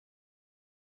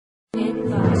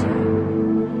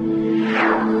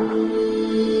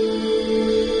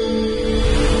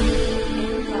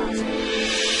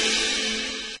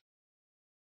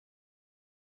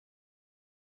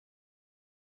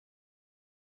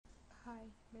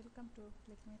Welcome to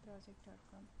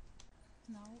clickmyproject.com.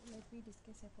 Now let me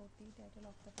discuss about the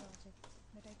title of the project.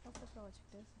 The title of the project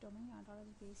is Domain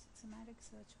Ontology Based Semantic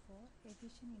Search for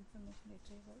Efficient Information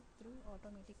Retrieval through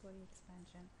Automatic Query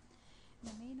Expansion.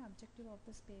 The main objective of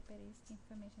this paper is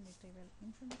information retrieval.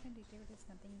 Information retrieval is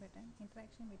nothing but an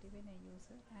interaction between a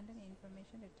user and an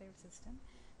information retrieval system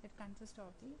that consists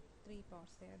of the three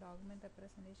parts. They are document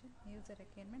representation, user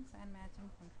requirements, and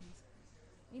matching functions.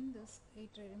 In this,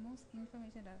 it removes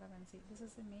information relevancy. This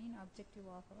is the main objective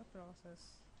of our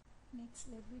process. Next,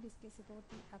 let me discuss about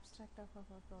the abstract of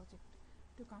our project.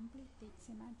 To complete the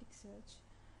semantic search,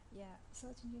 a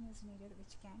search engine is needed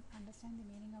which can understand the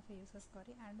meaning of a user's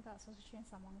query and the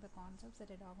associations among the concepts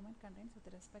that a document contains with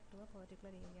respect to a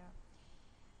particular area.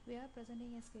 We are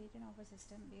presenting a skeleton of a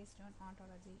system based on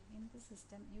ontology. In this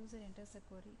system, user enters the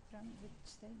query from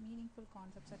which the meaningful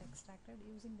concepts are extracted.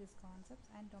 Using these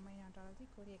concepts and domain ontology,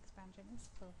 query expansion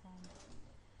is performed.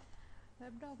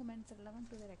 Web documents relevant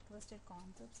to the requested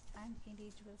concepts and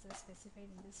individuals are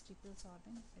specified in these tuples are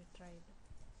then retrieved.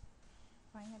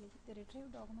 Finally, the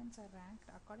retrieved documents are ranked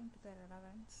according to their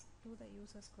relevance to the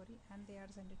user's query and they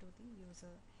are sent to the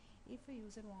user. If a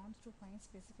user wants to find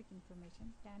specific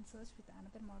information, can search with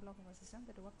another model of our system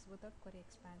that works without query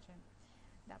expansion.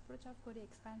 The approach of query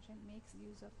expansion makes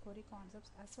use of query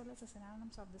concepts as well as the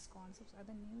synonyms of these concepts are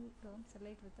the new terms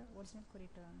relate with the original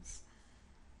query terms.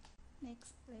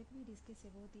 Next, let me discuss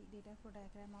about the data flow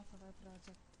diagram of our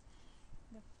project.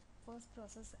 The first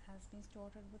process has been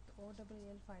started with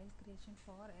OWL file creation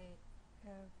for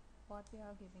what we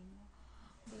are giving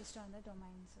based on the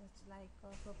domains. It's like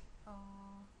book,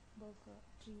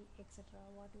 tree, etc.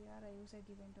 What we are a user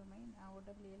given domain,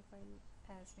 OWL file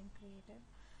has been created.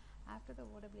 After the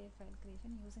OWL file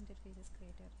creation, user interface is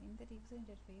created. In the user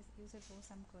interface, user posts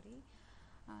some query.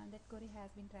 That query has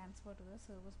been transferred to the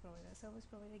service provider. Service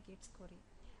provider gets query.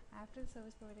 After the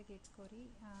service provider gets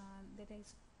query, that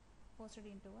is posted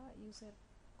into a user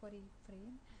query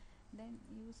frame. Then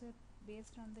user,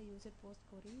 based on the user post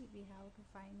query, we have to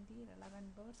find the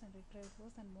relevant words and retrieve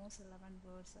words and most relevant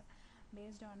words.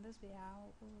 Based on this, we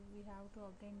have to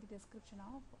obtain the description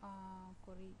of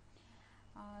query.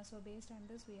 So based on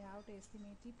this, we have to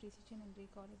estimate the precision and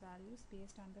recall values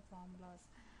based on the formulas.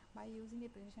 By using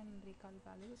the precision and recall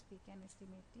values, we can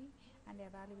estimate and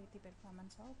evaluate the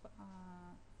performance of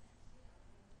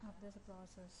this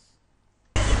process.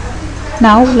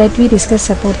 Now let me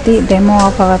discuss about the demo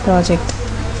of our project.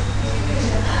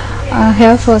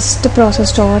 Here first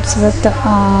process starts with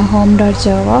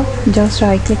home.java. Just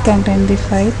right click and run the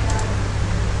file.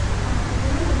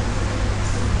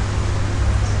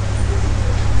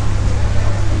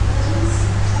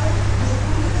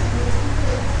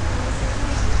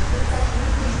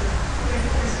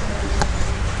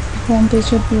 Home page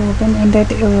should be open. In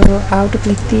that you have to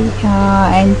click the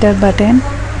enter button.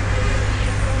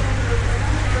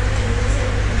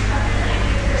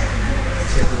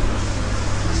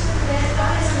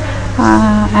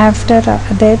 After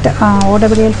that,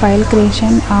 OWL file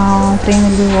creation frame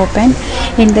will be open.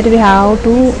 In that we have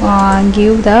to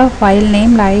give the file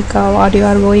name like what you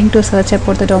are going to search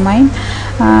about the domain.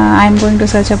 I am going to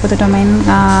search about the domain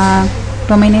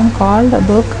name called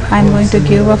book. I am going to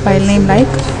give a file name like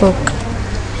book.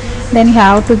 Then you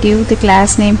have to give the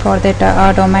class name for that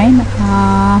domain.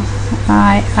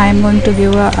 I am going to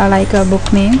give like a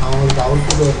book name.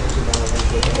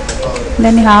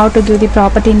 Then you have to give the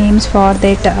property names for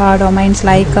that domains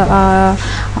like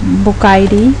book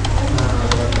ID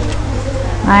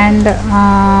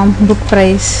and book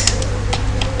price.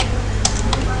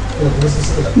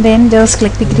 Then just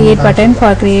click the create button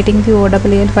for creating the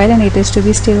OWL file and it is to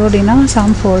be stored in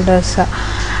some folders.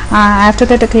 After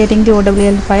that, creating the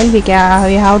OWL file, we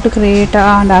have to create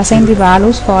and assign the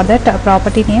values for that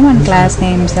property name and class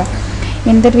names.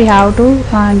 In that we have to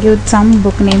give some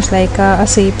book names like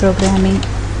C programming,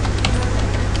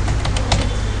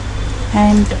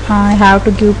 and I have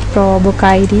to give book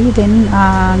ID, then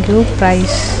give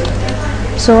price.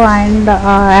 So and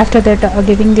after that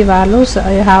giving the values,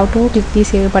 you have to click the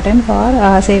save button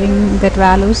for saving that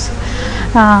values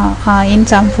in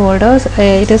some folders.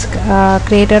 It is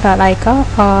created like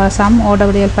some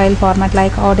OWL file format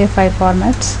like audio file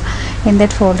formats in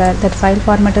that folder. That file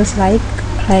format is like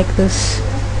this.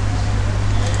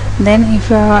 Then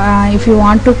if you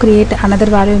want to create another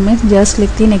value, means just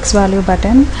click the next value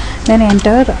button, then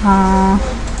enter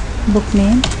book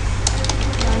name,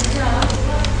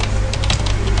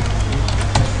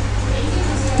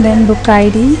 then book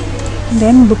ID,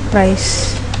 then book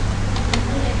price,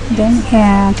 then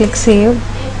click save.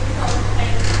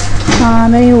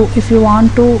 Then if you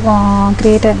want to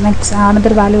create a next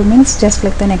another value, means just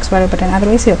click the next value button,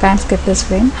 otherwise you can't skip this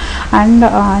frame, and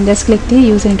just click the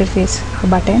user interface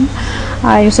button.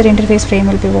 User interface frame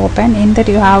will be open. In that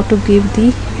you have to give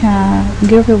the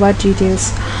give your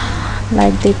details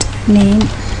like that, name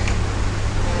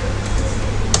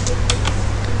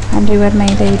and your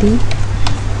mail ID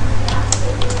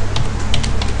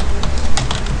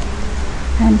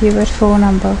and your phone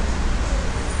number.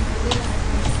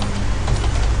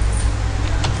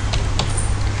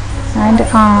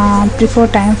 And prefer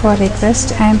time for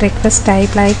request and request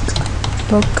type like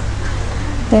book.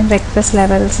 Then request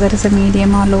levels, there is a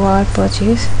medium or low or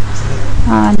purchase.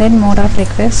 Then mode of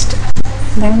request.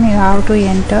 Then you have to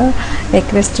enter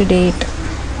request date.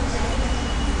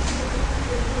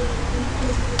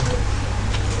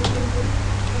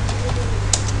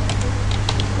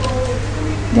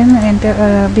 Then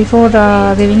enter before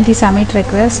giving the submit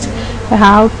request, you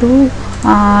have to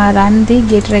run the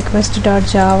get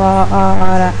request.java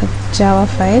or Java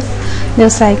file.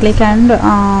 Just right click and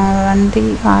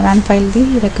run file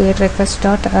the get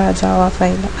request.java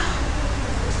file.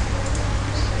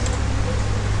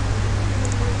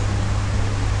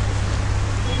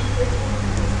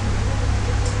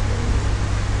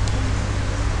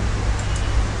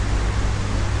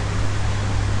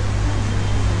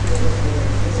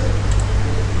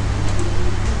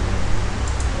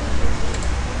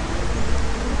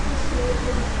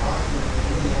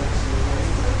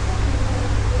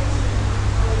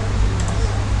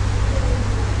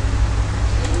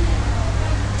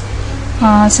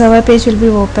 Server page will be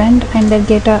opened, and then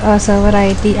get a server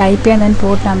ID, IP and then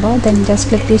port number. Then just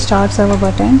click the start server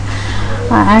button.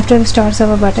 After the start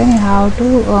server button, you have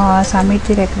to submit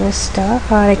the request.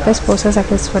 Request processed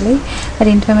successfully. That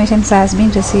information has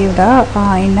been received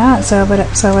in a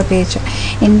server page.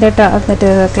 In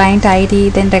that client ID,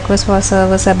 then request for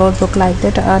service about book like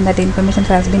that. That information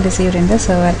has been received in the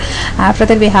server. After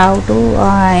that, we have to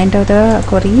enter the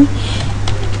query.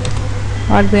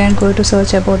 Or we are going to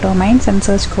search about domains and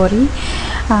search query.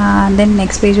 Then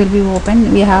next page will be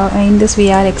open. We have in this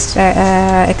we are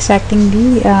extracting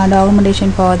the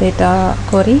documentation for that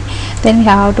query. Then we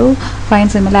have to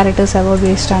find similarities about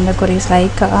based on the queries,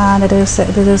 like this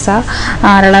is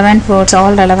relevant words,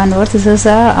 all relevant words. This is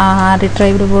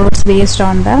retrieved words based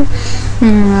on the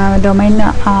domain.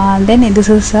 Then this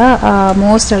is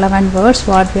most relevant words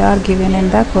what we are given in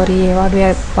the query, what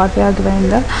we are given in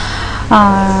the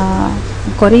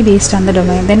query based on the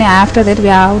domain. Then after that we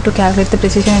have to calculate the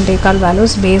precision and recall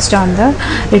values based on the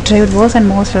retrieved words and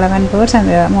most relevant words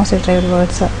and most retrieved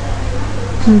words.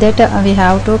 That we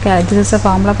have to this is a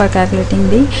formula for calculating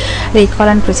the recall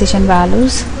and precision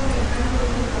values.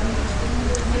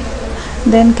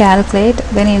 Then calculate,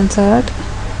 then insert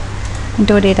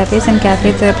into a database and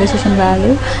calculate the precision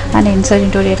value and insert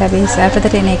into a database. After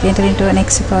that, enter into a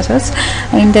next process.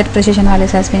 In that precision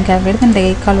values has been calculated and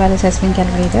the recall values has been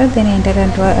calculated. Then enter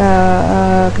into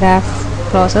a graph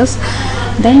process.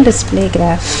 Then display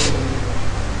graph.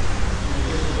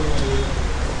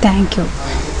 Thank you.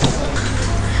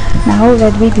 Now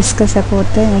let me discuss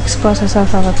about the next process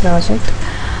of our project.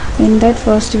 In that,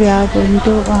 first we are going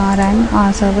to run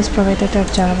our service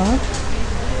provider.java.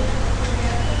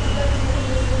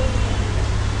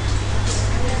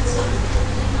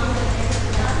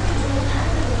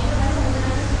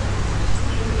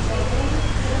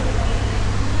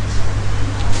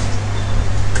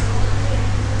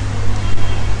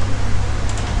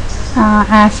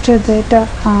 After that,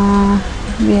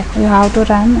 you have to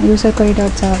run user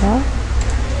query.java.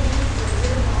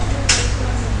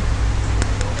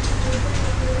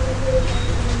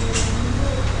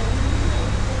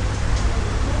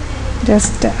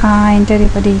 Just enter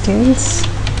your details.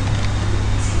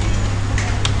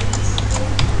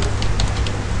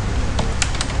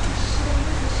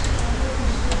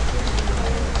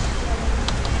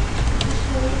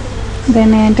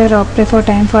 Then enter prefer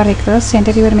time for request,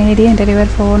 enter your mail ID, enter your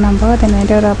phone number, then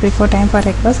enter prefer time for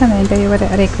request and enter your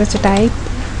request type.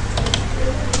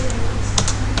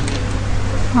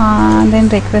 Then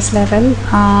request level,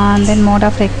 then mode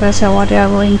of request, what you are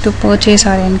going to purchase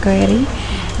or inquiry.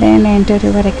 Then enter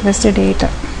your request date.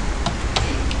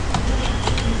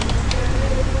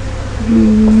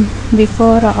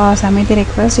 Before submit the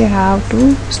request, you have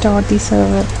to start the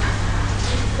server.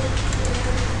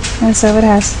 The server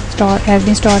has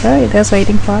been started. It is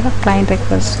waiting for a client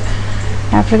request.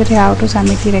 After that, you have to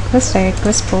submit the request.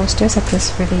 Request posted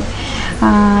successfully.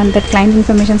 That client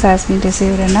information has been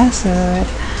received in a server.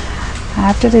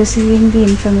 After receiving the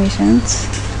informations,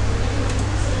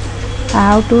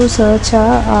 I have to search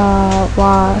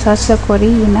search the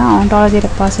query in a ontology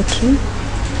repository.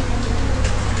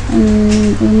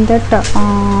 In that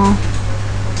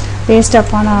based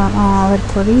upon our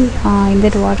query, in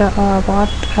that what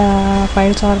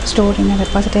files are stored in a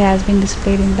repository has been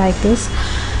displayed in like this.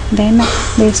 Then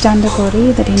based on the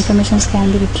query, that information can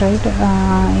be retrieved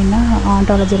in a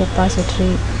ontology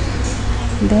repository.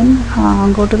 Then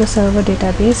go to the server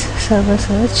database, server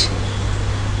search.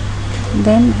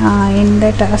 Then in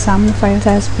that some files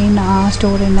has been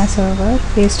stored in a server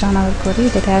based on our query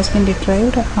that has been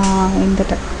retrieved in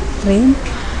that frame.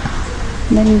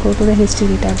 Then go to the history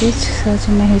database, search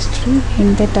in the history.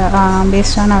 In that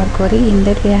based on our query, in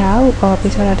that we have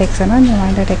pixel.xml,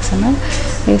 domain.xml.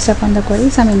 Based upon the query,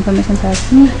 some information has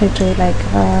been retrieved like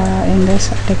in this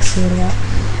text area.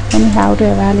 Then we have to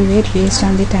evaluate based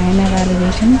on the time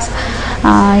evaluations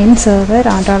in server,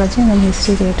 ontology, and then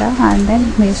history data, and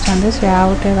then based on this we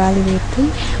have to evaluate the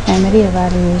memory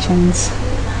evaluations.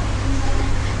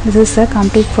 This is the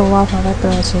complete flow of our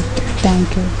project.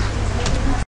 Thank you.